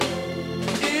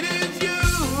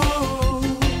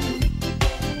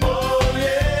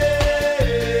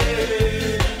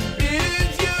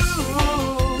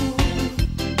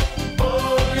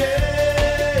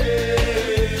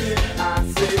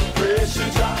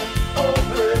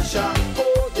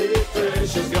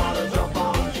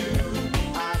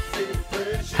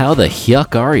How the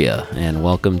yuck are ya? And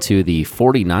welcome to the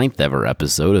 49th ever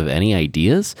episode of Any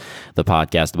Ideas, the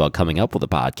podcast about coming up with a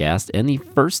podcast, and the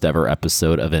first ever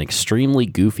episode of an extremely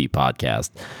goofy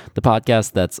podcast. The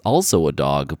podcast that's also a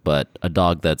dog, but a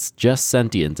dog that's just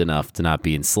sentient enough to not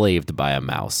be enslaved by a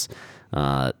mouse.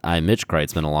 I'm Mitch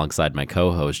Kreitzman alongside my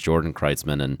co-host Jordan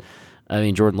Kreitzman, and I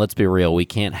mean, Jordan, let's be real, we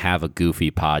can't have a goofy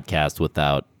podcast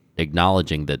without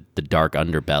acknowledging the dark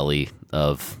underbelly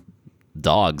of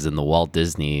dogs in the Walt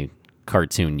Disney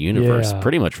cartoon universe,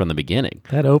 pretty much from the beginning.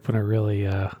 That opener really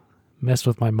messed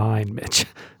with my mind, Mitch.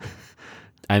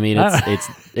 I mean,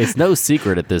 it's no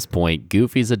secret at this point.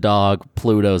 Goofy's a dog,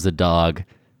 Pluto's a dog,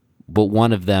 but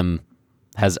one of them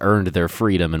has earned their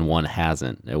freedom and one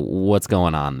hasn't. What's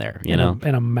going on there, you know?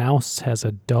 And a mouse has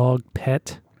a dog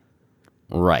pet.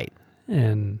 Right.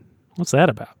 And what's that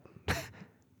about?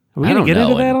 Are we I going to don't get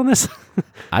into know. that on this?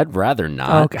 I'd rather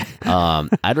not. Okay.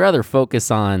 I'd rather focus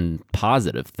on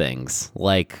positive things,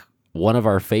 like one of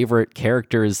our favorite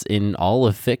characters in all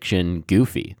of fiction,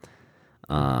 Goofy.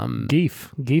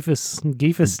 Geefus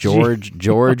George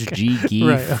G. Geef.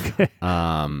 Right, okay.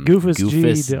 Goofus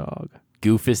G dog.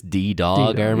 Goofus D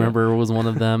dog, D-dog, I remember was one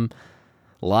of them.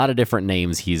 A lot of different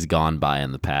names he's gone by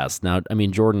in the past. Now, I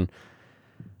mean, Jordan,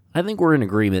 I think we're in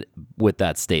agreement with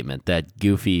that statement that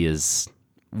Goofy is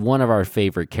one of our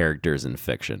favorite characters in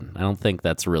fiction. I don't think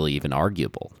that's really even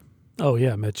arguable. Oh,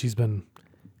 yeah, Mitch. He's been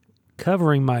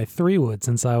covering my 3-wood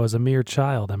since I was a mere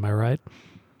child. Am I right?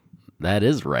 That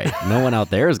is right. No one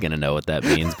out there is going to know what that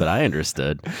means, but I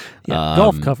understood. Yeah,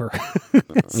 golf cover.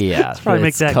 Yeah, probably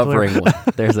make that covering. clear.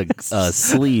 There's a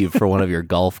sleeve for one of your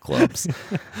golf clubs.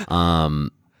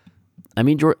 I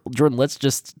mean, Jordan, let's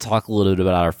just talk a little bit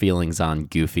about our feelings on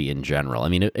Goofy in general. I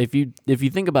mean, if you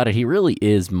think about it, he really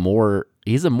is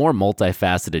he's a more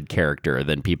multifaceted character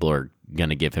than people are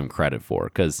going to give him credit for.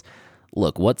 Because,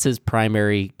 look, what's his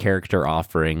primary character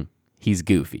offering? He's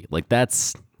Goofy. Like,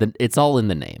 it's all in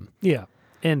the name. Yeah.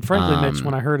 And frankly, Mitch,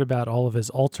 when I heard about all of his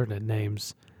alternate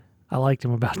names, I liked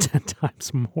him about 10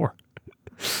 times more.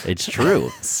 It's true.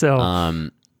 So,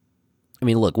 I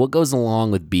mean, look, what goes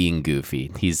along with being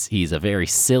Goofy? He's a very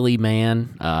silly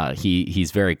man.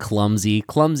 He's very clumsy.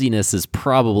 Clumsiness is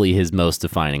probably his most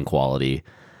defining quality.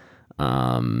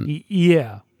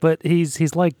 Yeah, but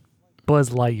he's like Buzz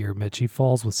Lightyear, Mitch. He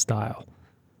falls with style.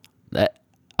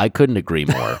 I couldn't agree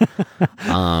more.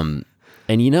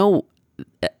 And you know,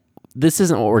 this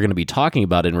isn't what we're going to be talking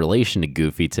about in relation to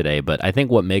Goofy today, but I think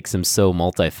what makes him so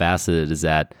multifaceted is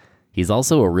that he's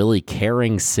also a really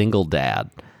caring single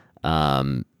dad.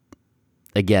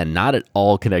 Again, not at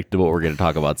all connected to what we're going to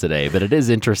talk about today, but it is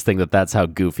interesting that that's how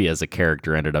Goofy as a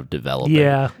character ended up developing.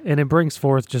 Yeah, and it brings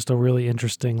forth just a really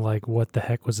interesting, like, what the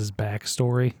heck was his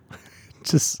backstory?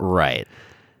 Just right.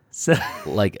 so,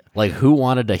 Like who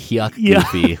wanted to yuck Yeah.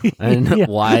 Goofy and Yeah.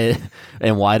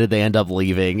 why did they end up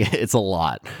leaving? It's a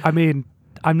lot. I mean,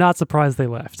 I'm not surprised they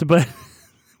left, but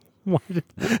why did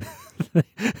they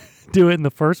do it in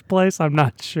the first place? I'm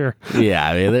not sure. Yeah,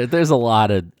 I mean, there's a lot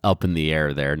of up in the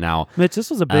air there. Now, Mitch, this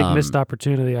was a big missed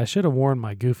opportunity. I should have worn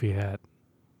my Goofy hat.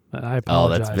 I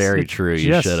apologize. that's very true.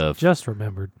 You should have. Just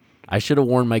remembered. I should have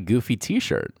worn my Goofy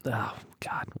T-shirt. Oh,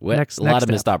 God. A lot of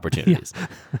missed opportunities.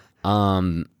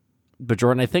 But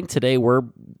Jordan, I think today we're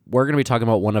going to be talking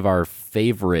about one of our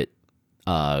favorite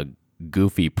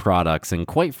Goofy products, and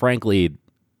quite frankly,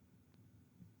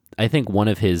 I think one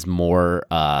of his more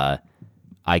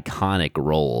iconic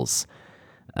roles.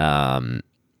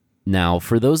 Now,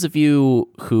 for those of you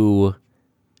who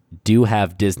do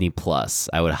have Disney Plus,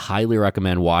 I would highly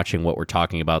recommend watching what we're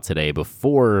talking about today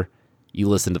before you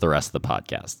listen to the rest of the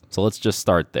podcast. So let's just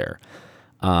start there.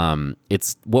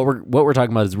 It's what we're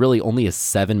talking about is really only a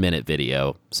 7-minute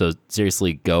video. So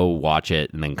seriously, go watch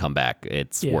it and then come back.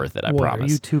 It's worth it. I promise.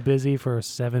 Are you too busy for a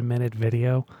 7-minute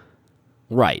video?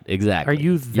 Right. Exactly. Are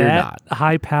you that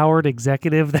high-powered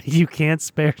executive that you can't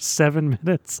spare 7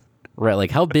 minutes? Right.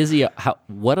 Like how busy,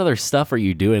 what other stuff are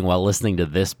you doing while listening to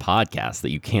this podcast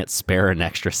that you can't spare an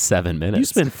extra 7 minutes? You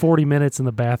spend 40 minutes in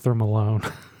the bathroom alone.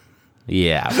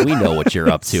 Yeah. We know what you're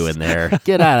up to in there.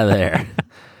 Get out of there.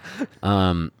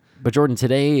 But Jordan,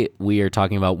 today we are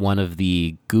talking about one of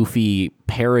the Goofy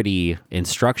parody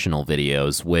instructional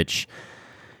videos, which,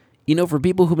 you know, for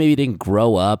people who maybe didn't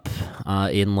grow up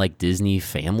in like Disney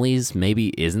families, maybe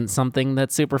isn't something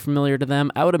that's super familiar to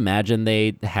them. I would imagine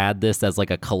they had this as like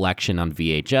a collection on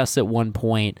VHS at one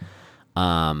point.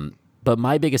 But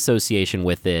my big association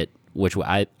with it, which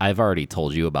I've already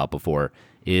told you about before,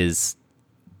 is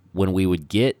when we would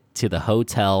get to the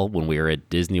hotel when we were at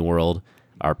Disney World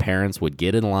our parents would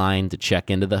get in line to check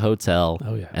into the hotel.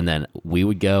 Oh, yeah. And then we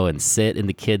would go and sit in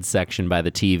the kids section by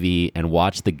the TV and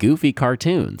watch the Goofy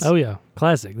cartoons. Oh, yeah.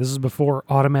 Classic. This is before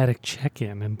automatic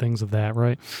check-in and things of that,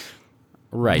 right?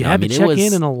 Right. You had to check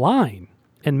in a line.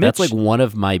 And Mitch, that's like one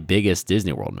of my biggest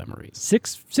Disney World memories.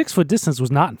 6 foot distance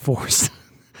was not enforced.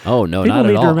 Oh, no, People not at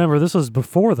need all. to remember this was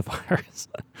before the virus.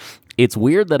 It's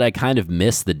weird that I kind of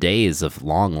miss the days of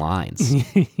long lines.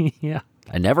 Yeah.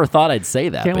 I never thought I'd say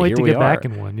that, Can't but wait here to we get are. back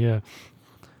in one, yeah.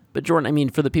 But Jordan, I mean,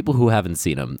 for the people who haven't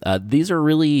seen them, these are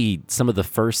really some of the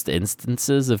first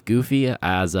instances of Goofy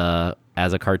as a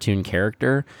cartoon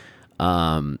character,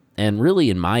 and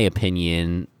really, in my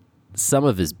opinion, some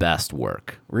of his best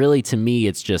work. Really, to me,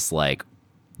 it's just like,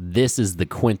 this is the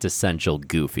quintessential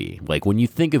Goofy. Like, when you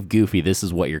think of Goofy, this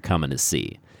is what you're coming to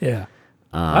see. Yeah.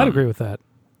 I'd agree with that.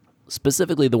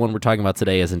 Specifically, the one we're talking about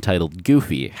today is entitled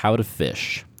Goofy, How to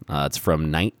Fish. It's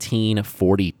from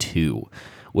 1942,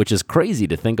 which is crazy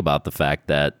to think about the fact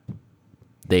that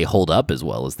they hold up as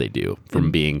well as they do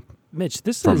from being... Mitch,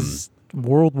 this is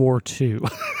World War II.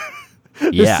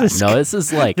 This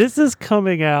is like... This is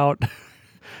coming out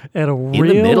at a the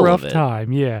real middle rough of it.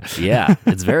 time, yeah. Yeah,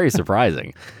 it's very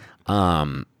surprising.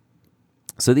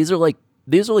 So these are like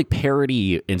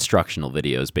parody instructional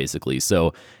videos, basically.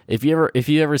 So if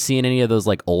you ever seen any of those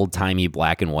like old timey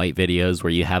black and white videos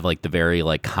where you have like the very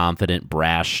like confident,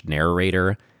 brash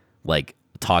narrator like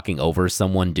talking over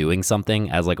someone doing something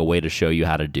as like a way to show you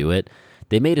how to do it,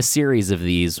 they made a series of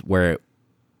these where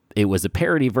it was a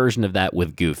parody version of that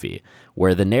with Goofy,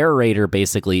 where the narrator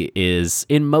basically is,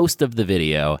 in most of the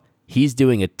video, he's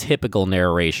doing a typical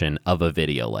narration of a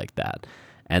video like that.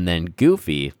 And then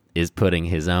Goofy is putting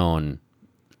his own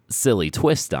silly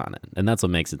twist on it. And that's what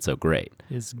makes it so great.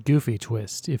 His Goofy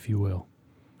twist, if you will.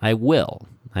 I will.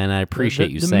 And I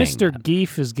appreciate you saying Mr. that.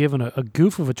 Geef is given a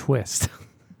goof of a twist.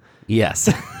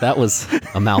 Yes, that was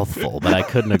a mouthful, but I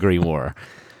couldn't agree more.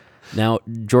 Now,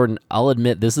 Jordan, I'll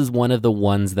admit this is one of the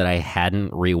ones that I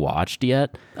hadn't rewatched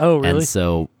yet. Oh, really? And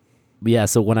so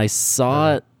when I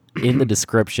saw it in the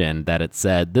description that it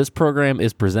said, this program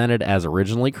is presented as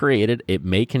originally created, it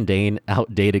may contain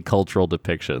outdated cultural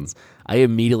depictions, I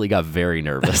immediately got very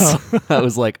nervous. I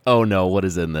was like, oh no, what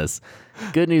is in this?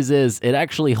 Good news is it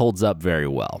actually holds up very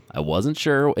well. I wasn't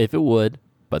sure if it would,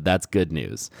 but that's good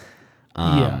news.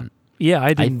 Yeah,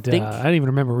 I didn't think- I didn't even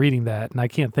remember reading that, and I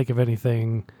can't think of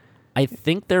anything. I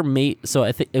think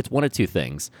I think it's one of two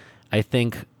things. I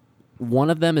think one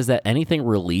of them is that anything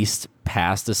released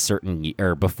past a certain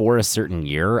or before a certain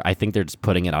year, I think they're just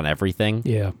putting it on everything.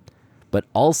 Yeah. But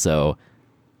also,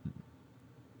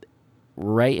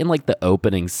 right in like the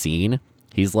opening scene,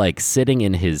 he's like sitting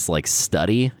in his like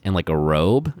study in like a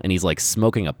robe, and he's like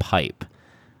smoking a pipe.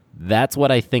 That's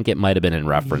what I think it might have been in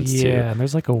reference to. Yeah, and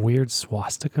there's like a weird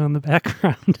swastika in the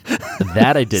background.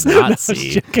 That I did not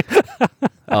see.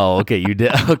 Oh, okay, you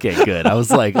did. Okay, good. I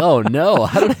was like, oh no,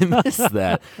 how did I miss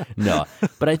that? No,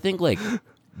 but I think like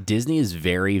Disney is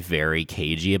very, very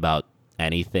cagey about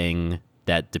anything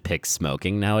that depicts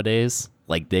smoking nowadays.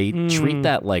 Like they treat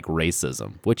that like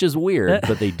racism, which is weird,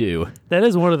 but they do. That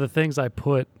is one of the things I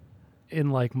put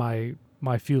in like my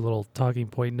few little talking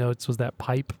point notes was that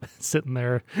pipe sitting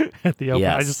there at the open.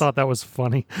 Yes. I just thought that was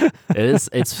funny. It is.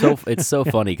 It's so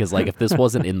funny because like if this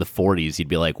wasn't in the 40s, you'd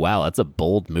be like, wow, that's a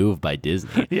bold move by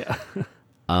Disney. Yeah.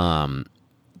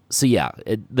 So yeah,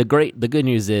 the good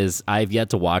news is I've yet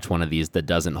to watch one of these that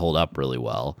doesn't hold up really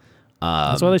well.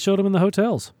 That's why they showed them in the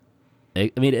hotels.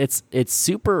 I mean, it's just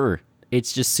super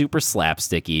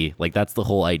slapsticky. Like that's the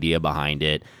whole idea behind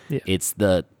it. Yeah. It's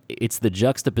the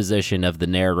juxtaposition of the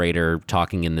narrator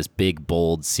talking in this big,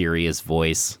 bold, serious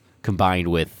voice combined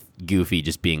with Goofy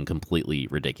just being completely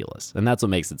ridiculous. And that's what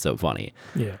makes it so funny.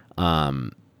 Yeah.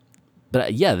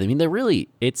 But yeah, I mean,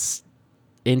 it's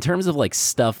in terms of like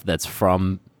stuff that's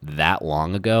from that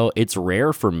long ago, it's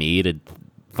rare for me to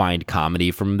find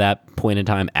comedy from that point in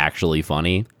time actually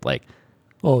funny. Like,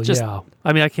 Oh, just- yeah.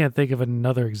 I mean, I can't think of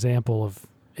another example of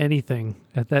anything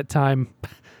at that time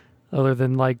other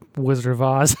than like Wizard of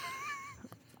Oz.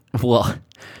 well,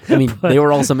 I mean, they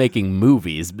were also making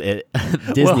movies.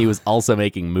 Disney was also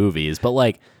making movies, but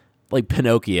like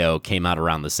Pinocchio came out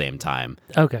around the same time.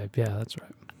 Okay, yeah, that's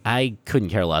right. I couldn't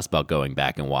care less about going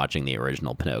back and watching the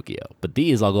original Pinocchio, but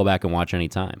these I'll go back and watch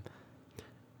anytime.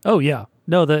 Oh, yeah.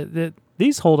 No,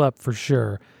 these hold up for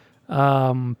sure.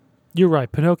 You're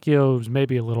right. Pinocchio's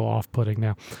maybe a little off-putting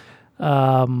now.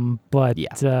 But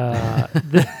Yeah.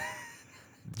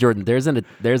 Jordan, there's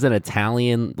an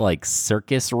Italian like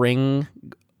circus ring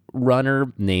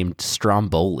runner named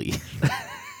Stromboli.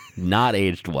 Not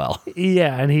aged well.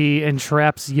 Yeah, and he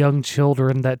entraps young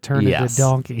children that turn into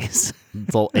donkeys.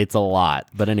 It's a lot.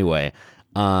 But anyway,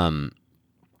 so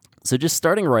just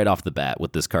starting right off the bat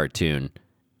with this cartoon,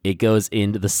 it goes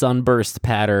into the sunburst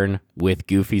pattern with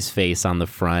Goofy's face on the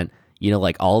front. You know,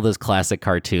 like all those classic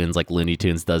cartoons, like Looney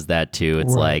Tunes does that too.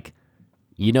 It's like,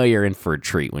 you know, you're in for a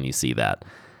treat when you see that.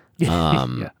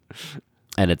 Yeah.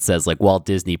 And it says like Walt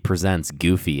Disney presents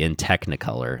Goofy in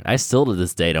Technicolor. I still to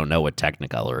this day don't know what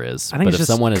Technicolor is. I think it's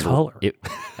just color.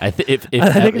 I think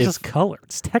it's just color.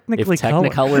 It's technically if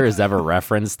Technicolor is ever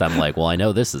referenced, I'm like, well, I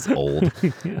know this is old.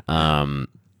 And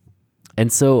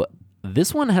so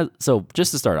this one has. So just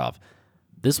to start off,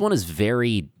 this one is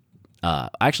very.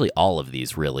 Actually, all of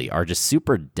these really are just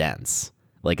super dense.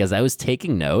 Like as I was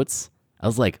taking notes, I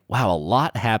was like, wow, a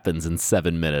lot happens in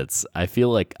 7 minutes. I feel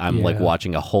like I'm like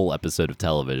watching a whole episode of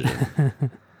television.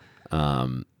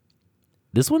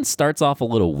 This one starts off a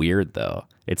little weird, though.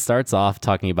 It starts off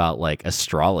talking about like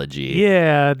astrology.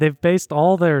 Yeah, they've based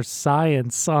all their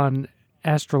science on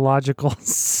astrological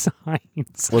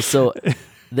science. Well, so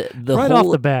the right whole,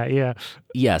 off the bat, yeah.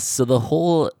 Yes, so the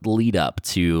whole lead up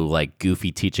to like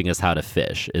Goofy teaching us how to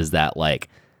fish is that like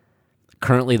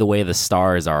currently the way the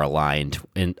stars are aligned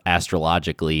and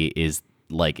astrologically is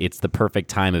like it's the perfect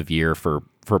time of year for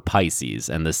Pisces,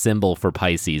 and the symbol for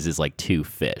Pisces is like 2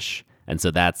 fish. And so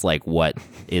that's like what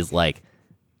is like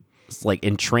it's like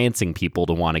entrancing people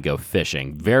to want to go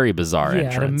fishing. Very bizarre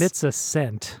entrance. Yeah, it emits a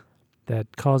scent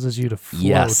that causes you to float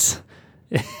yes.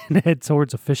 and head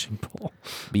towards a fishing pole.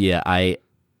 But yeah, I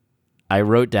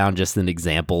wrote down just an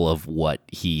example of what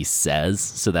he says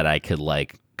so that I could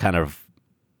like kind of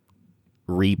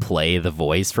replay the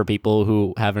voice for people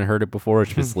who haven't heard it before.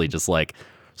 It's basically just like,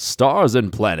 stars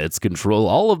and planets control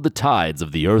all of the tides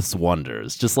of the Earth's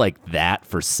wonders. Just like that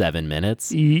for 7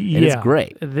 minutes. Yeah. And it's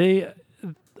great.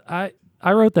 I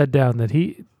wrote that down that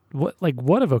what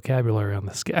a vocabulary on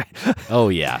this guy. Oh,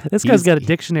 yeah. This guy's got a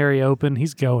dictionary open.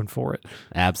 He's going for it.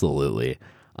 Absolutely.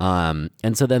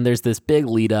 And so then there's this big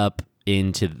lead up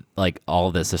into like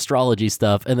all this astrology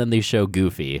stuff. And then they show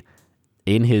Goofy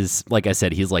in his, like I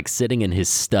said, he's like sitting in his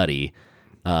study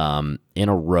in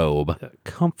a robe. A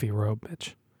comfy robe,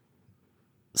 bitch.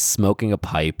 Smoking a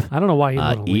pipe. I don't know why he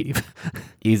wouldn't leave.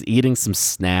 He's eating some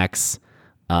snacks,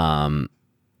 and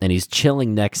he's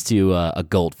chilling next to a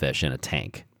goldfish in a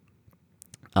tank.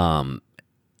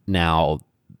 Now,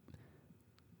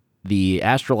 the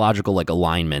astrological like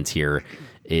alignment here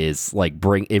is like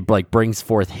brings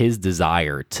forth his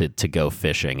desire to go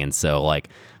fishing, and so like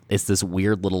it's this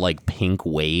weird little like pink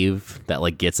wave that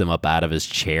like gets him up out of his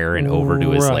chair and over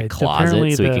to his like closet.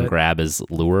 Apparently so he can grab his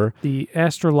lure. The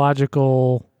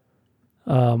astrological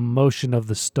motion of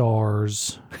the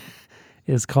stars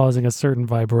is causing a certain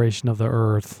vibration of the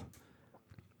earth.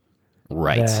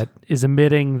 Right. That is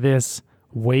emitting this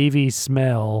wavy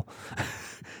smell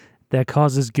that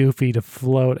causes Goofy to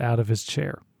float out of his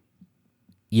chair.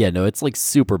 Yeah, no, it's like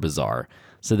super bizarre.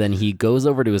 So then he goes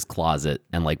over to his closet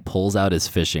and like pulls out his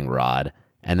fishing rod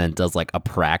and then does like a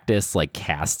practice like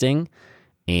casting,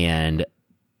 and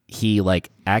he like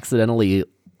accidentally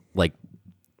like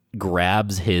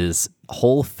grabs his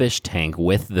whole fish tank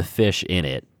with the fish in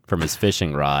it from his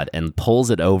fishing rod and pulls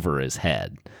it over his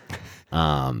head.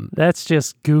 That's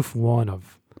just goof one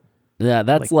of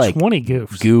that's like 20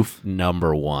 goofs. Goof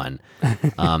number 1.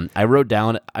 I wrote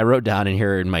down in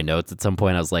here in my notes at some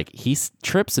point, I was like, he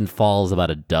trips and falls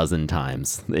about a dozen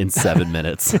times in 7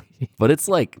 minutes, but it's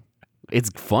like,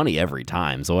 it's funny every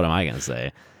time. So what am I going to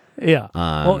say? Yeah.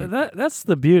 Well, that's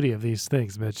the beauty of these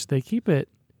things, Mitch. They keep it,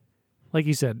 like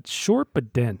you said, short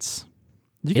but dense.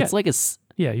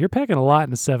 You're packing a lot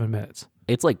into 7 minutes.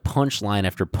 It's like punchline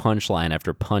after punchline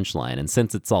after punchline, and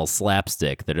since it's all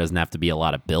slapstick, there doesn't have to be a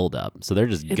lot of build-up, so they're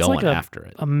just going after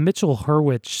it. A Mitchell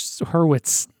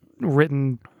Hurwitz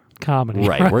written comedy.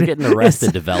 Right, we're getting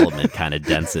Arrested Development kind of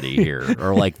density here,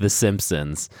 or like The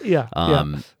Simpsons. Yeah.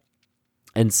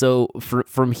 And so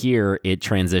from here, it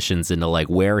transitions into like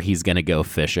where he's going to go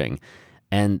fishing.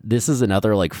 And this is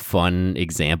another like fun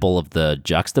example of the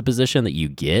juxtaposition that you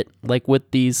get like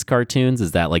with these cartoons,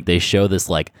 is that like they show this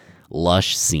like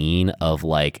lush scene of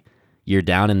like you're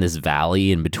down in this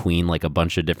valley in between like a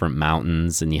bunch of different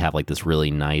mountains, and you have like this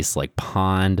really nice like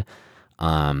pond,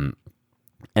 and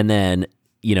then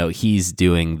you know he's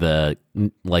doing the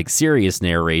like serious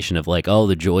narration of like, oh,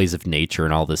 the joys of nature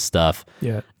and all this stuff,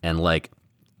 and like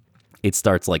it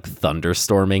starts like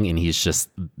thunderstorming and he's just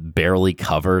barely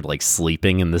covered, like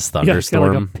sleeping in this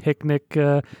thunderstorm. He's got like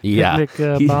a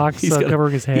picnic box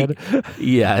covering his head.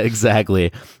 Yeah,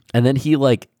 exactly. And then he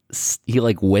like he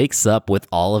like wakes up with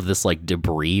all of this like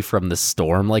debris from the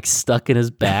storm like stuck in his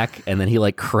back, and then he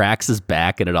like cracks his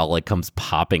back and it all like comes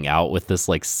popping out with this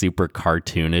like super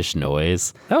cartoonish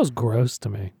noise. That was gross to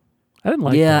me. I didn't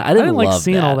like Yeah, that. I didn't like love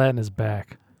seeing that. all that in his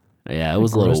back. Yeah, it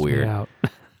was a little grossed me weird. out.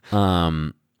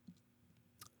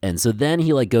 And so then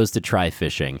he like goes to try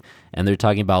fishing, and they're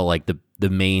talking about like the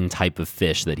main type of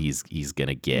fish that he's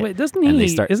gonna get. Wait, doesn't And he? they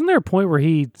start- Isn't there a point where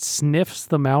he sniffs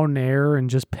the mountain air and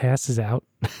just passes out?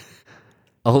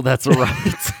 Oh, that's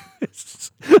right.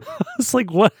 It's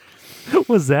like, what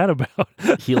was that about?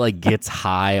 He like gets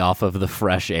high off of the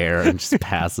fresh air and just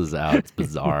passes out. It's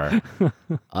bizarre.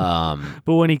 But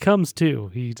when he comes to,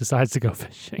 he decides to go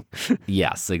fishing.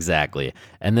 Yes, exactly.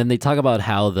 And then they talk about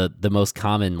how the most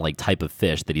common like type of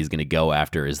fish that he's going to go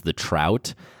after is the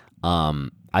trout.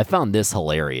 I found this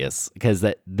hilarious because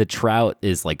the trout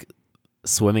is like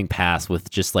swimming past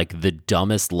with just like the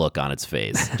dumbest look on its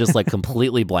face, just like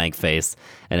completely blank face.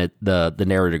 And the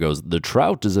narrator goes, "The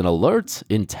trout is an alert,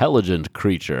 intelligent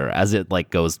creature," as it like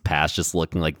goes past, just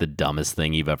looking like the dumbest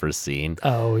thing you've ever seen.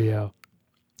 Oh yeah.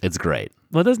 It's great.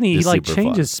 Well, doesn't he It's like super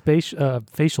changes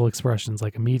facial expressions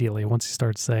like immediately once he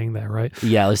starts saying that, right?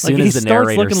 Yeah, as Like, soon he as the starts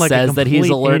narrator looking like a says that he's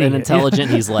complete alert and idiot.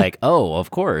 intelligent, he's like, "Oh, of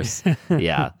course."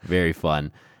 Yeah, very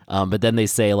fun. But then they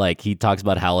say like he talks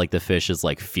about how like the fish is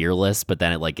like fearless, but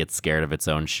then it like gets scared of its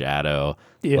own shadow.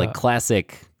 Yeah. Like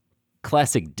classic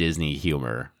Disney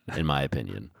humor, in my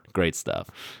opinion. Great stuff.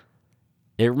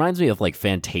 It reminds me of like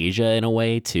Fantasia in a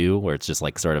way too, where it's just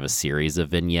like sort of a series of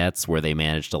vignettes where they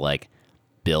manage to like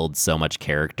build so much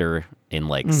character in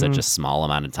like such a small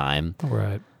amount of time.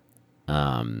 Right.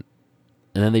 And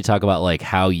then they talk about like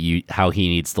how he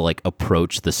needs to like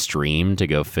approach the stream to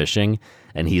go fishing,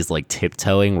 and he's like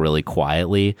tiptoeing really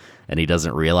quietly, and he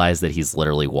doesn't realize that he's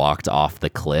literally walked off the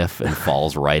cliff and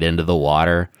falls right into the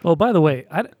water. Well, by the way,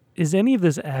 is any of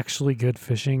this actually good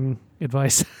fishing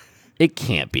advice? It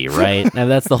can't be, right? And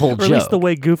that's the whole Or joke. at least the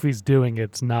way Goofy's doing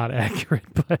it's not accurate.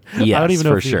 But I Yes, don't even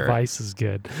know for if the sure. advice is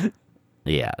good.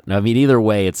 Yeah. No, I mean, either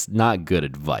way, it's not good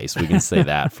advice. We can say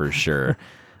that for sure.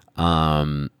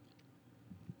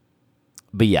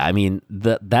 But yeah, I mean,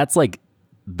 that's like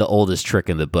the oldest trick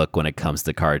in the book when it comes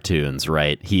to cartoons,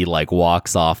 right? He like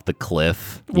walks off the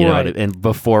cliff, you know, Right. and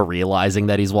before realizing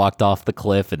that he's walked off the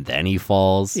cliff, and then he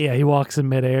falls. Yeah, he walks in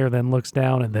midair, then looks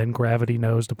down, and then gravity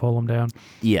knows to pull him down.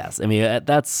 Yes, I mean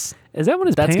that's Is that when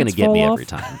his pants gonna get fall me off? every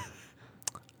time.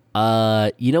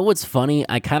 You know what's funny?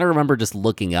 I kind of remember just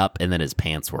looking up and then his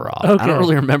pants were off. I Okay. don't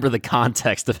really remember the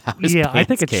context of how his Yeah, pants I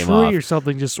think a came tree off. or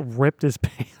something just ripped his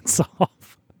pants off.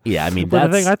 Yeah, I mean But the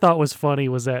that's thing I thought was funny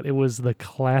was that it was the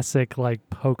classic like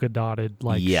polka dotted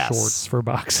like Yes. shorts for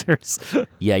boxers.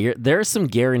 yeah. There are some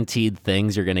guaranteed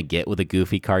things you're gonna get with a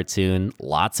Goofy cartoon.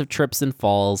 Lots of trips and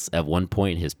falls. At one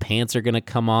point, his pants are gonna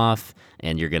come off,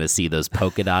 and you're gonna see those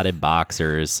polka dotted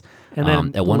boxers. And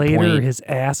then at one later point, his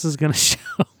ass is gonna show.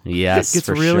 yes, It gets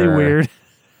for really sure. weird.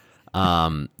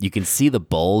 You can see the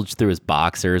bulge through his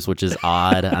boxers, which is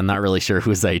odd. I'm not really sure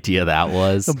whose idea that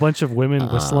was. A bunch of women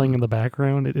whistling in the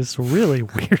background. It is really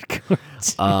weird.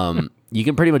 You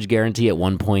can pretty much guarantee at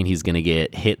one point he's going to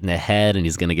get hit in the head, and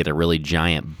he's going to get a really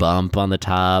giant bump on the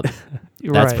top.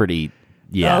 That's Right. pretty.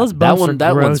 Yeah, those that bumps are one.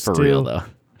 That one's gross, for real too. though.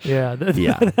 Yeah,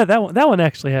 Yeah. that one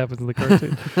actually happens in the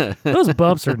cartoon. Those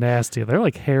bumps are nasty. They're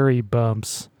like hairy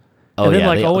bumps. Oh And then, yeah,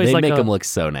 like, always they like make a- them look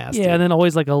so nasty. Yeah, and then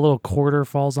always like a little quarter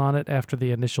falls on it after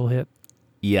the initial hit.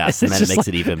 Yes, and It's then it just makes like-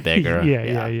 it even bigger.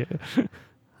 Yeah.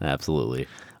 Absolutely.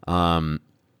 And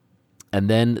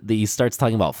then he starts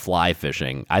talking about fly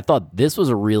fishing. I thought this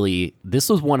was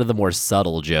one of the more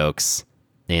subtle jokes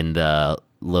in the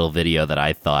little video that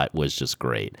I thought was just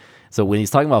great. So when he's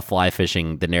talking about fly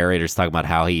fishing, the narrator's talking about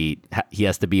how he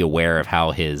has to be aware of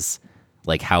how his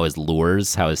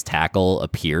lures, how his tackle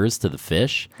appears to the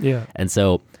fish. Yeah. And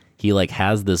so he like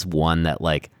has this one that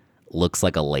like looks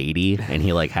like a lady, and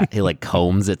he like he like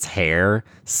combs its hair.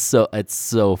 So it's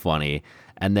so funny.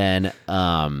 And then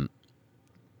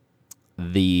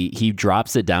he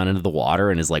drops it down into the water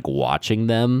and is like watching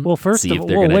them. Well, first see of if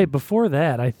they're all, gonna. wait, before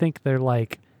that, I think they're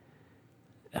like,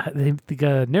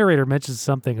 the narrator mentions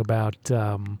something about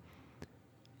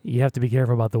you have to be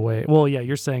careful about the way. Well, yeah,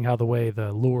 you're saying how the way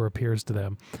the lure appears to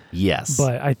them, Yes.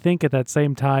 but I think at that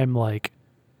same time, like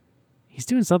he's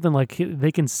doing something like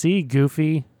they can see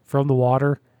Goofy from the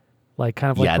water, like kind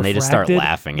of like Yeah, and they just start refracted.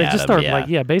 laughing They at just him, start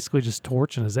yeah. like basically just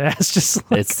torching his ass. Just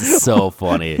like, It's so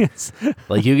funny.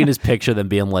 Like you can just picture them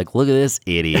being like, "Look at this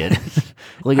idiot!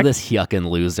 Look at this yucking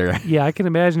loser!" yeah, I can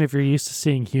imagine if you're used to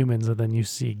seeing humans and then you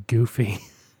see Goofy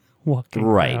walking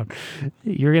Right. around,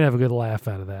 you're gonna have a good laugh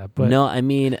out of that. But No, I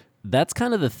mean, that's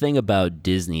kind of the thing about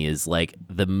Disney is like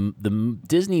the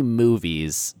Disney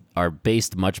movies are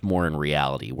based much more in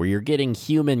reality, where you're getting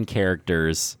human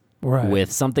characters Right.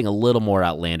 with something a little more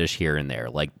outlandish here and there.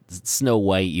 Like Snow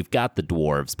White, you've got the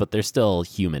dwarves, but they're still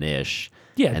human-ish.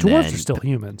 Yeah, And dwarves then- are still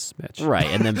humans, Mitch. Right,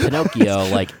 and then Pinocchio,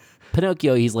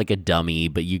 Pinocchio, he's like a dummy,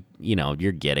 but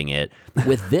you're getting it.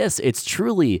 With this, it's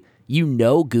truly,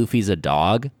 Goofy's a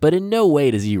dog, but in no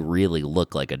way does he really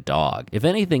look like a dog. If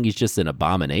anything, he's just an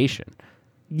abomination.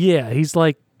 Yeah, he's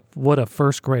like what a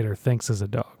first grader thinks is a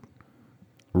dog.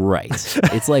 Right.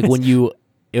 It's like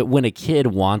when a kid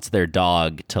wants their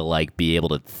dog to like be able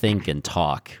to think and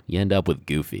talk, you end up with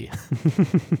Goofy.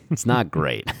 It's not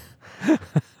great.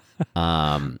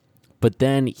 But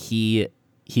then he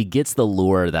gets the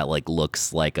lure that like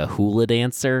looks like a hula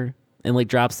dancer and like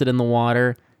drops it in the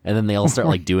water, and then they all start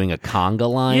like doing a conga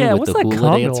line Yeah, with what's the that hula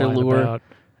conga dancer line lure. about?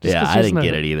 Just Yeah, 'cause I she's didn't in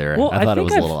get a- it either. Well, I thought it think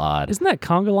was a little odd. Isn't that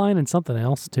conga line and something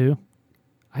else too?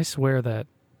 I swear that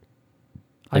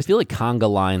I feel like conga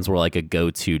lines were like a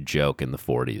go-to joke in the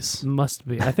 40s. must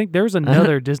be. I think there's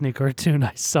another Disney cartoon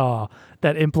I saw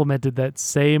that implemented that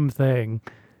same thing.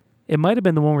 It might have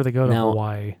been the one where they go to Now-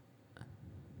 Hawaii.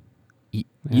 You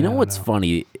I know don't what's know.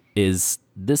 funny is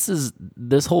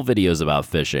this whole video is about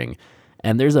fishing,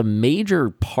 and there's a major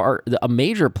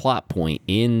plot point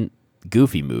in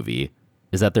Goofy movie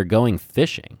is that they're going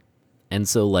fishing. And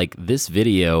so like this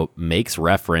video makes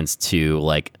reference to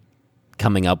like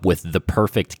coming up with the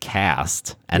perfect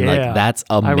cast, and Yeah, like that's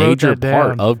a I wrote major that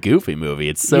part down. of Goofy movie.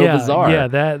 It's so yeah, bizarre.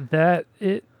 Yeah,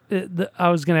 I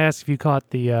was gonna ask if you caught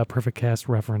the perfect cast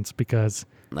reference because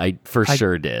I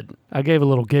sure did. I gave a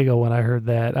little giggle when I heard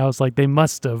that. I was like, they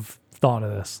must have thought of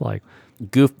this. Like,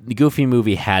 Goofy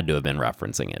movie had to have been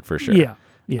referencing it for sure. yeah,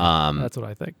 that's what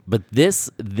I think. But this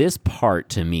part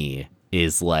to me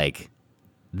is like,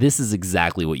 this is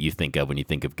exactly what you think of when you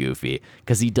think of Goofy,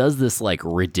 because he does this like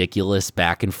ridiculous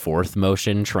back and forth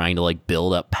motion trying to like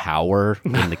build up power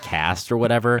in the cast or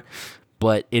whatever.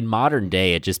 But in modern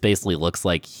day, it just basically looks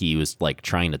like he was like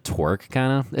trying to twerk,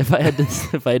 kind of. If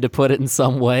I had to put it in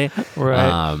some way,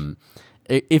 Right.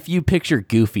 If you picture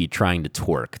Goofy trying to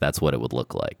twerk, that's what it would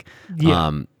look like.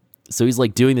 Yeah. So he's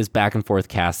like doing this back and forth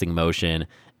casting motion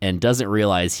and doesn't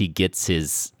realize he gets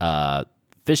his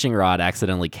fishing rod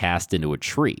accidentally cast into a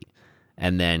tree.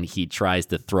 And then he tries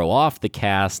to throw off the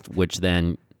cast, which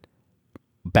then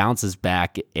bounces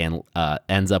back and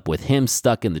ends up with him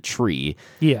stuck in the tree.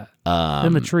 Yeah.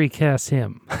 Then the tree casts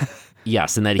him.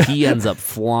 Yes, and then he ends up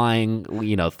flying,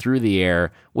 through the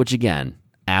air, which again,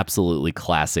 absolutely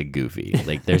classic Goofy.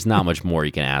 Like there's not much more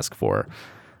you can ask for.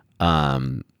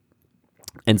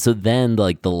 And so then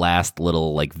like the last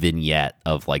little like vignette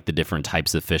of like the different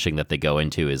types of fishing that they go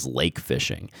into is lake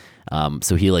fishing.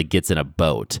 So he like gets in a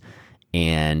boat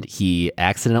and he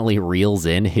accidentally reels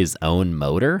in his own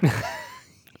motor.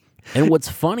 And what's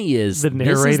funny is The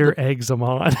narrator eggs him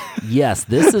on. Yes,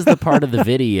 this is the part of the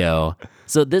video.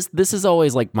 So this is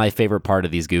always like my favorite part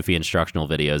of these Goofy instructional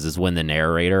videos is when the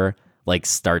narrator like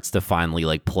starts to finally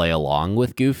like play along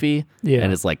with Goofy. Yeah.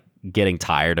 And is like getting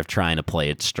tired of trying to play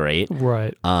it straight.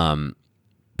 Right.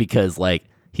 Because like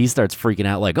he starts freaking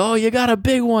out like, "Oh, you got a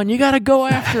big one. You got to go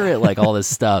after it." Like all this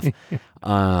stuff.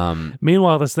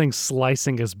 Meanwhile, this thing's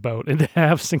slicing his boat into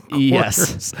halves and quarters.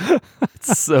 Yes.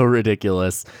 It's so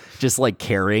ridiculous. Just like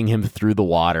carrying him through the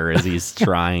water as he's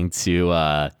trying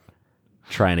to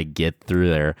get through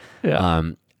there. Yeah.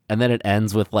 And then it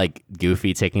ends with like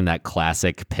Goofy taking that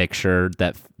classic picture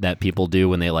that people do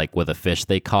when they like with a fish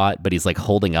they caught, but he's like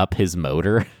holding up his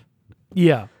motor.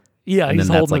 Yeah. Yeah, And he's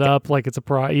then that's holding like it up like it's a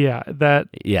prize. Yeah, that.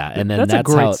 Yeah, and then That's a that's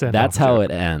great how send-off it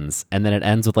joke. ends. And then it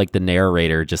ends with like the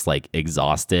narrator just like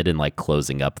exhausted and like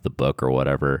closing up the book or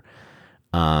whatever.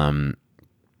 So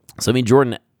I mean,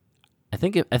 Jordan, I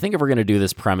think if we're gonna do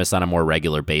this premise on a more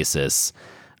regular basis,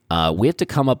 we have to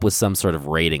come up with some sort of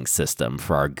rating system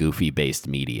for our Goofy-based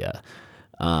media.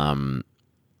 I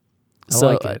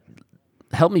like it.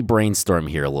 Help me brainstorm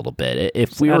here a little bit.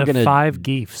 If we Out were of gonna 5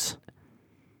 geefs.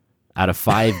 out of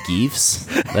 5 geefs,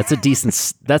 that's a decent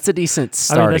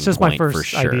starting I mean, that's just my point first for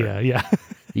sure. idea. Yeah.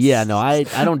 Yeah, no, I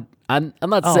don't. I'm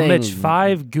not Oh, saying. Mitch,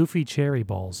 5 goofy cherry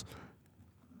balls.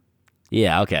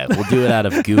 Yeah, okay, we'll do it out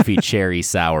of Goofy cherry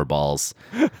sour balls.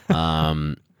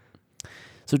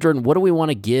 So Jordan, what do we want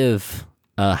to give?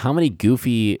 How many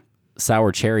Goofy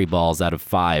sour cherry balls out of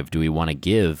 5 do we want to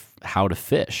give How to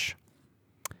Fish?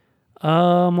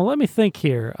 Well, let me think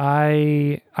here.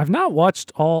 I've not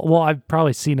watched all. Well, I've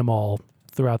probably seen them all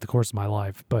throughout the course of my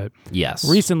life, but Yes.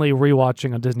 recently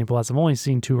rewatching on Disney Plus, I've only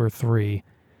seen 2 or 3.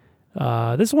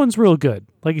 This one's real good.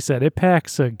 Like you said, it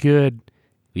packs a good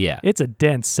Yeah. It's a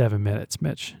dense 7 minutes,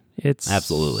 Mitch. It's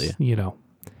Absolutely.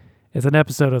 It's an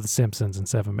episode of The Simpsons in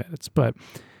 7 minutes. But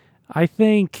I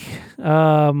think,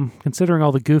 considering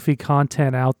all the goofy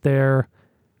content out there,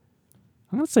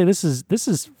 I'm gonna say this is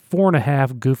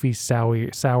 4.5 goofy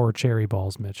sour cherry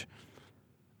balls, Mitch.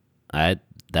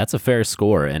 That's a fair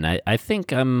score, and I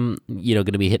think I'm going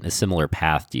to be hitting a similar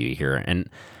path to you here, and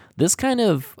this kind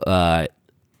of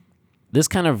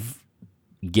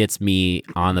gets me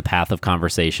on the path of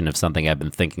conversation of something I've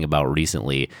been thinking about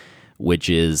recently, which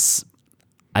is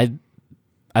I've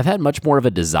had much more of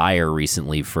a desire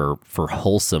recently for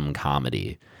wholesome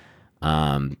comedy,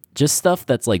 just stuff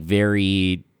that's like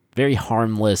very very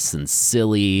harmless and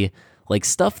silly. Like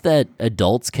stuff that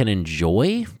adults can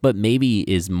enjoy, but maybe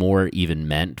is more even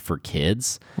meant for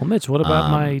kids. Well, Mitch, what about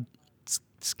my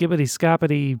skibbity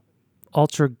scoppity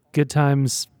ultra good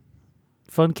times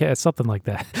fun cast, something like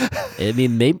that? I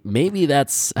mean, maybe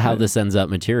that's how this ends up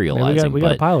materializing. We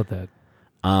got to pilot that.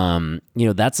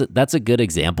 That's a good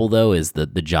example though. Is the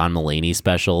John Mulaney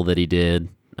special that he did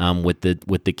with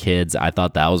the kids? I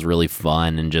thought that was really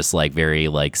fun and just like very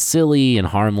like silly and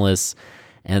harmless.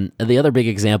 And the other big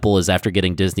example is after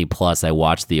getting Disney Plus, I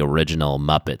watched the original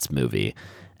Muppets movie.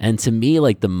 And to me,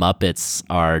 like the Muppets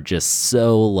are just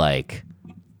so like,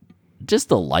 just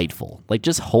delightful, like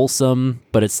just wholesome,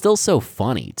 but it's still so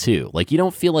funny too. Like you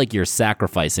don't feel like you're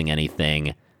sacrificing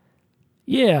anything.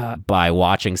 Yeah. By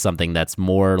watching something that's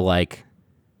more like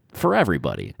for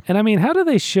everybody. And I mean, how do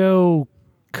they show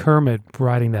Kermit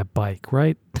riding that bike,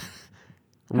 right?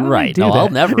 Right. No, I'll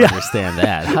never understand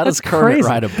that. How does Kermit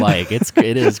ride a bike?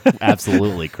 It is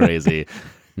absolutely crazy.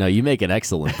 No, you make an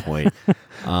excellent point.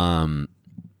 And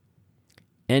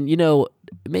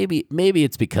maybe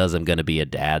it's because I'm going to be a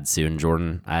dad soon,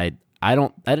 Jordan. I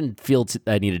didn't feel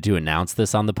I needed to announce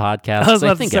this on the podcast.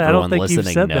 I think everyone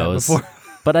listening knows.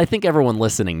 But I think everyone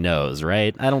listening knows,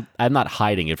 right? I'm not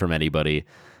hiding it from anybody.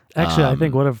 Actually, I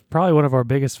think probably one of our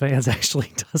biggest fans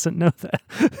actually doesn't know that.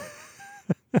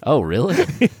 Oh, really?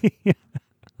 Yeah.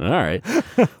 All right.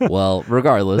 Well,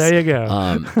 regardless. There you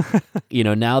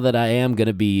go. Now that I am going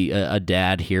to be a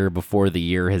dad here before the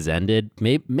year has ended,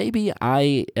 maybe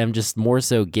I am just more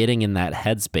so getting in that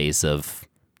headspace of,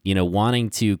 wanting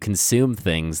to consume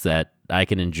things that I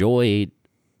can enjoy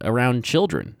around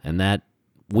children and that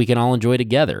we can all enjoy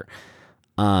together.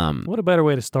 What a better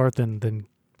way to start than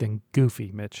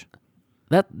Goofy, Mitch?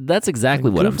 That's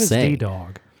exactly what I'm saying.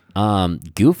 D-Dog.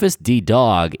 Goofus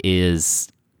D-Dog is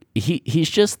he's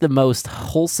just the most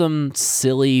wholesome,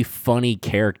 silly, funny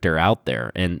character out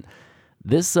there, and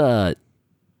these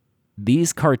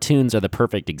cartoons are the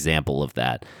perfect example of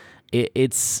that.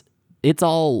 It's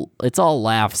all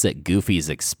laughs at Goofy's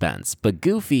expense, but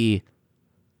Goofy,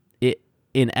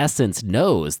 in essence,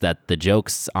 knows that the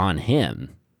joke's on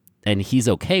him, and he's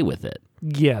okay with it.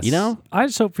 Yes, I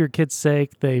just hope for your kid's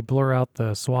sake they blur out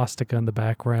the swastika in the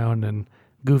background and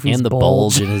Goofy's and the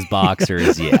bulge in his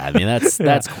boxers. Yeah, I mean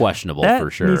that's questionable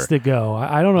for sure. That needs to go.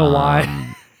 I don't know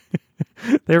why.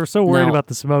 They were so worried about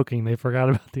the smoking, they forgot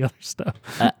about the other stuff.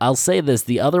 I'll say this: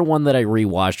 the other one that I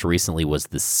rewatched recently was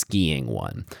the skiing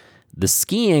one. The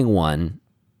skiing one,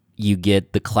 you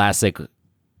get the classic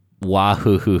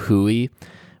Wahoo hoo hooey,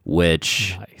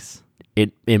 which nice.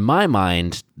 In my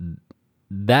mind,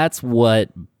 that's what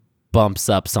bumps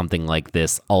up something like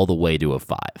this all the way to a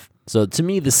 5. So to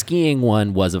me, the skiing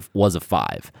one was a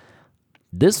 5.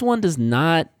 This one does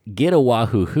not get a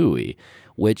Wahoo hooey,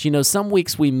 which, some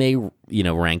weeks we may,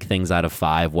 rank things out of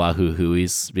 5 Wahoo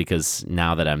hooeys because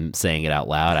now that I'm saying it out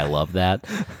loud, I love that.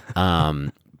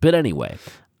 But anyway,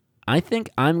 I think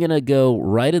I'm going to go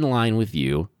right in line with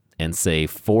you and say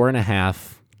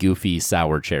 4.5 goofy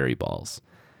sour cherry balls.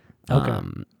 Okay.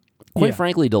 Quite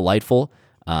frankly, delightful.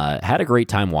 Had a great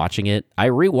time watching it. I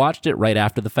rewatched it right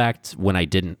after the fact when I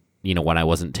didn't, when I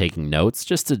wasn't taking notes,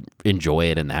 just to enjoy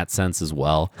it in that sense as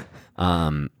well.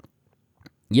 You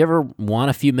ever want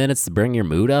a few minutes to bring your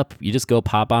mood up? You just go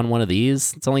pop on one of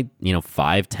these. It's only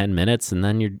 5-10 minutes, and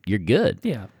then you're good.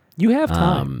 Yeah, you have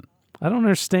time. I don't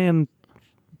understand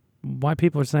why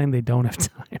people are saying they don't have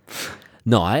time.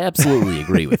 No, I absolutely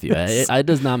agree with you. It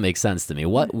does not make sense to me.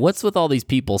 What's with all these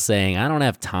people saying, I don't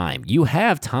have time? You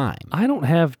have time. I don't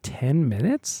have 10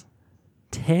 minutes?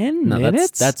 10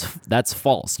 minutes? That's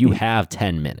false. You have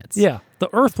 10 minutes. Yeah. The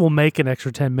Earth will make an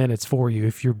extra 10 minutes for you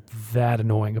if you're that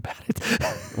annoying about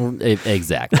it.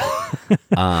 Exactly.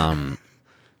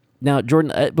 Now,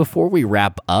 Jordan, before we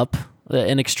wrap up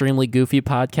an extremely goofy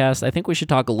podcast, I think we should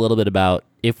talk a little bit about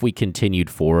if we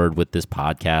continued forward with this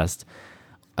podcast,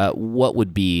 what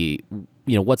would be,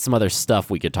 what's some other stuff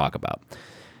we could talk about?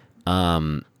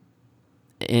 And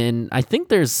I think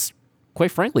there's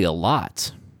quite frankly, a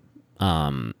lot.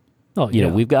 Oh, You know,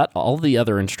 we've got all the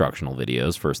other instructional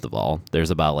videos, first of all. There's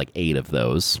about like 8 of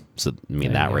those. So, I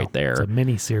mean, that right there. It's a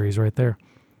mini series right there.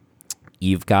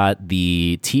 You've got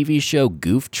the TV show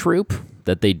Goof Troop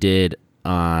that they did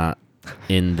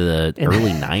in the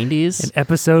early 90s. An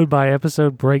episode by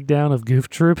episode breakdown of Goof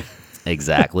Troop.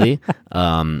 Exactly.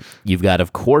 You've got,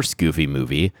 of course, Goofy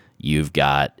Movie. You've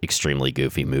got Extremely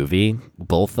Goofy Movie.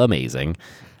 Both amazing.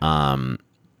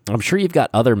 I'm sure you've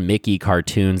got other Mickey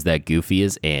cartoons that Goofy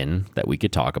is in that we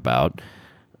could talk about.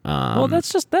 Well,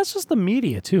 that's just the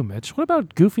media too, Mitch. What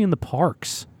about Goofy in the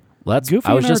parks? Goofy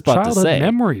I was just about to say.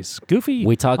 Memories. Goofy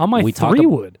We talk- on my we talk ab-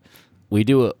 3-wood. We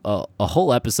do a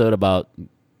whole episode about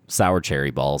sour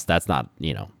cherry balls. That's not,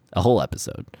 a whole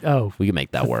episode. Oh, We can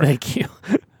make that work. thank you.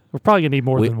 We're probably gonna need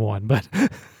more than one, but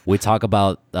We talk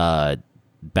about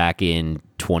back in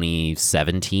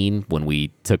 2017 when we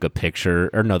took a picture,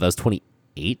 or no, that was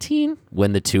 2018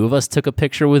 when the two of us took a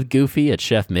picture with Goofy at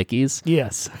Chef Mickey's.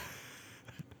 yes.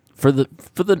 For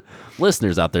the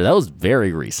listeners out there, that was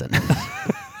very recent.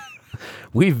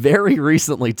 We very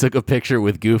recently took a picture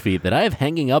with Goofy that I have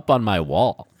hanging up on my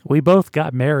wall. We both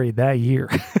got married that year.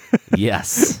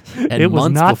 Yes. And It was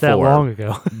months not that before, long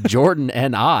ago. Jordan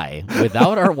and I,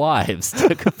 without our wives,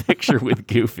 took a picture with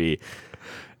Goofy.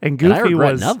 And And Goofy I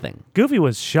regret was nothing. Goofy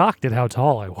was shocked at how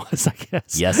tall I was, I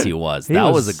guess. Yes, he was. He That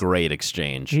was was- a great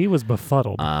exchange. He was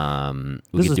befuddled.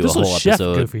 We could do a this whole was Chef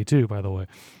episode. Goofy too, by the way.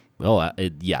 Oh,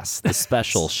 yes, the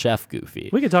special Chef Goofy.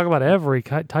 We could talk about every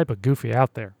type of Goofy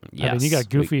out there. I mean, you Yes, got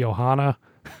Goofy Ohana,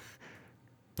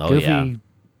 Oh Goofy yeah,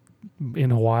 in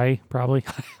Hawaii, probably.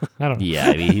 I don't know. yeah.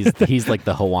 I mean, he's like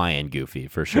the Hawaiian Goofy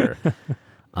for sure.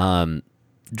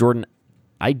 Jordan,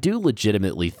 I do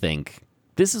legitimately think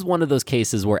this is one of those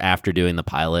cases where after doing the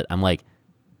pilot, I'm like,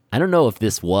 I don't know if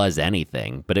this was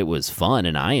anything, but it was fun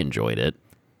and I enjoyed it.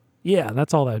 Yeah,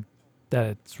 that's all that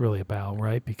it's really about,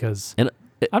 right? Because And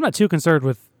I'm not too concerned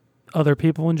with other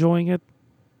people enjoying it.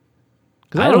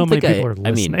 Because I I don't know don't how many think people are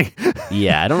I mean, listening.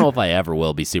 yeah, I don't know if I ever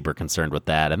will be super concerned with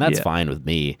that, and that's Yeah. fine with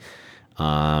me.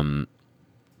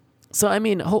 So I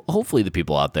mean, hopefully the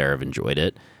people out there have enjoyed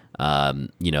it.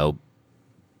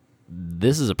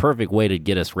 This is a perfect way to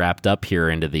get us wrapped up here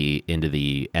into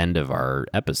the end of our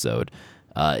episode.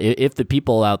 If the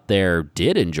people out there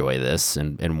did enjoy this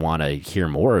and want to hear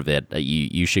more of it,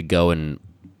 you should go and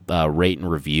rate and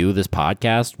review this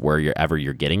podcast wherever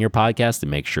you're getting your podcast,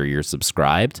 and make sure you're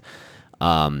subscribed.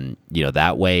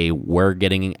 That way we're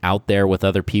getting out there with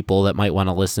other people that might want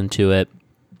to listen to it.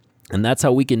 And that's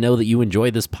how we can know that you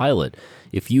enjoy this pilot.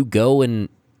 If you go and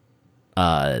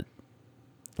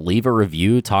leave a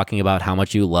review talking about how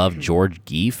much you love George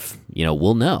Geef,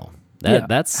 we'll know.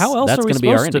 That's how else that's are we going to be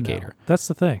our supposed to know? indicator. That's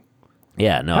the thing.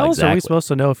 Yeah, no, How else are exactly. we supposed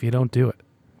to know if you don't do it?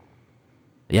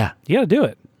 Yeah, You got to do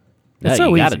it. yeah, It's so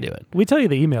you got to easy. do it. We tell you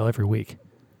the email every week.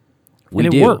 We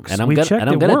And it do, works. and I'm We gonna checked, and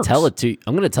I'm it gonna works. tell it to.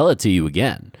 I'm gonna tell it to you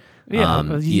again. Yeah,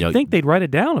 you think they'd write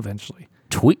it down eventually.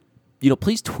 tweet.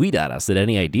 Please tweet at us at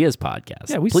Any Ideas Podcast.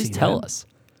 Yeah, we please see tell that. us.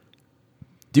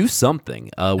 Do something.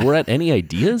 We're at Any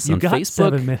Ideas You on got Facebook.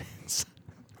 7 minutes.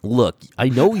 Look, I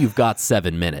know you've got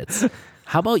 7 minutes.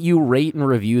 How about you rate and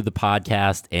review the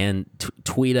podcast and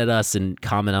tweet at us and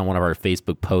comment on one of our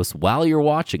Facebook posts while you're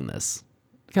watching this?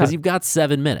 Because God. you've got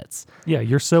 7 minutes. Yeah,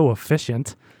 you're so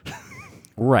efficient.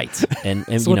 Right. And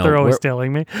That's what they're always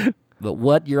telling me. but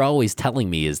what you're always telling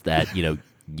me is that,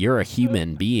 you're a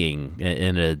human being,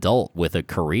 an adult with a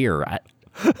career.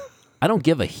 I don't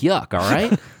give a yuck, all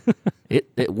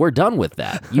right? We're done with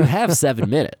that. You have 7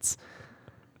 minutes.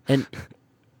 And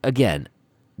again,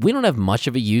 we don't have much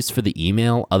of a use for the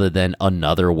email other than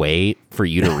another way for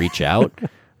you to reach out.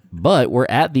 But we're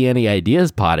at the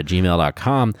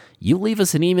anyideiaspod@gmail.com. You leave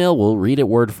us an email, we'll read it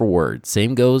word for word.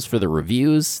 Same goes for the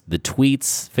reviews, the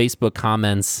tweets, Facebook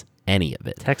comments, any of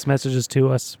it. Text messages to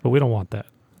us, but we don't want that.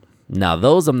 Now,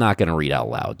 those I'm not going to read out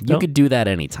loud. You could do that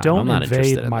anytime. Don't I'm not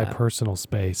interested invade in my that. personal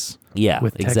space Yeah,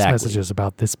 with text exactly. messages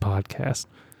about this podcast.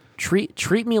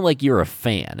 Treat me like you're a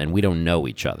fan and we don't know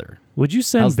each other. Would you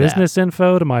send How's that? business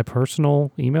info to my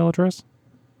personal email address?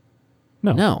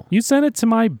 No. You send it to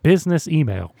my business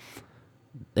email.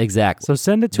 Exactly. So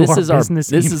send it to our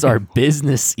business email. This is our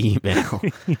business email.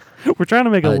 We're trying to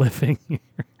make a living.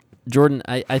 Jordan,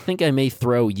 I think I may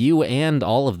throw you and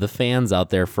all of the fans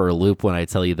out there for a loop when I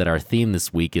tell you that our theme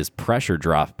this week is Pressure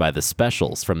Drop by The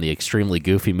Specials from the Extremely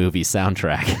Goofy Movie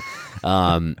soundtrack.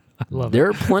 Love There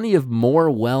are plenty of more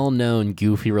well-known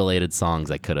Goofy-related songs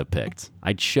I could have picked.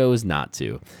 I chose not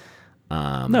to.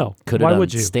 No, Could why have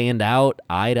would you? Stand Out,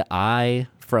 Eye to Eye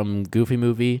from Goofy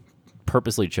Movie.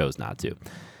 Purposely chose not to.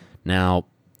 Now,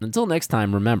 until next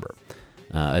time, remember,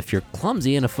 If you're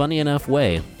clumsy in a funny enough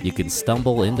way, you can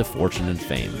stumble into fortune and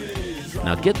fame.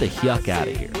 Now get the yuck out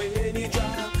of here.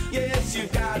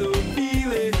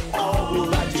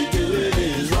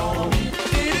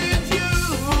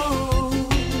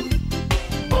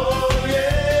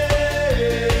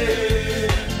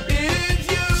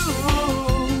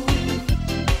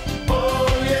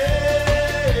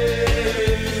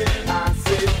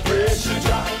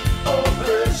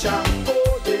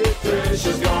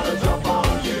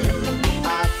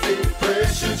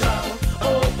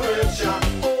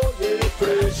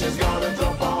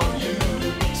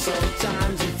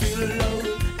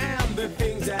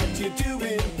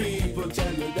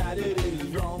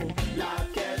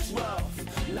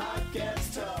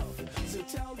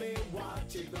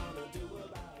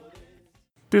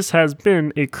 This has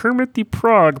been a Kermit the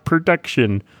Frog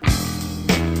production.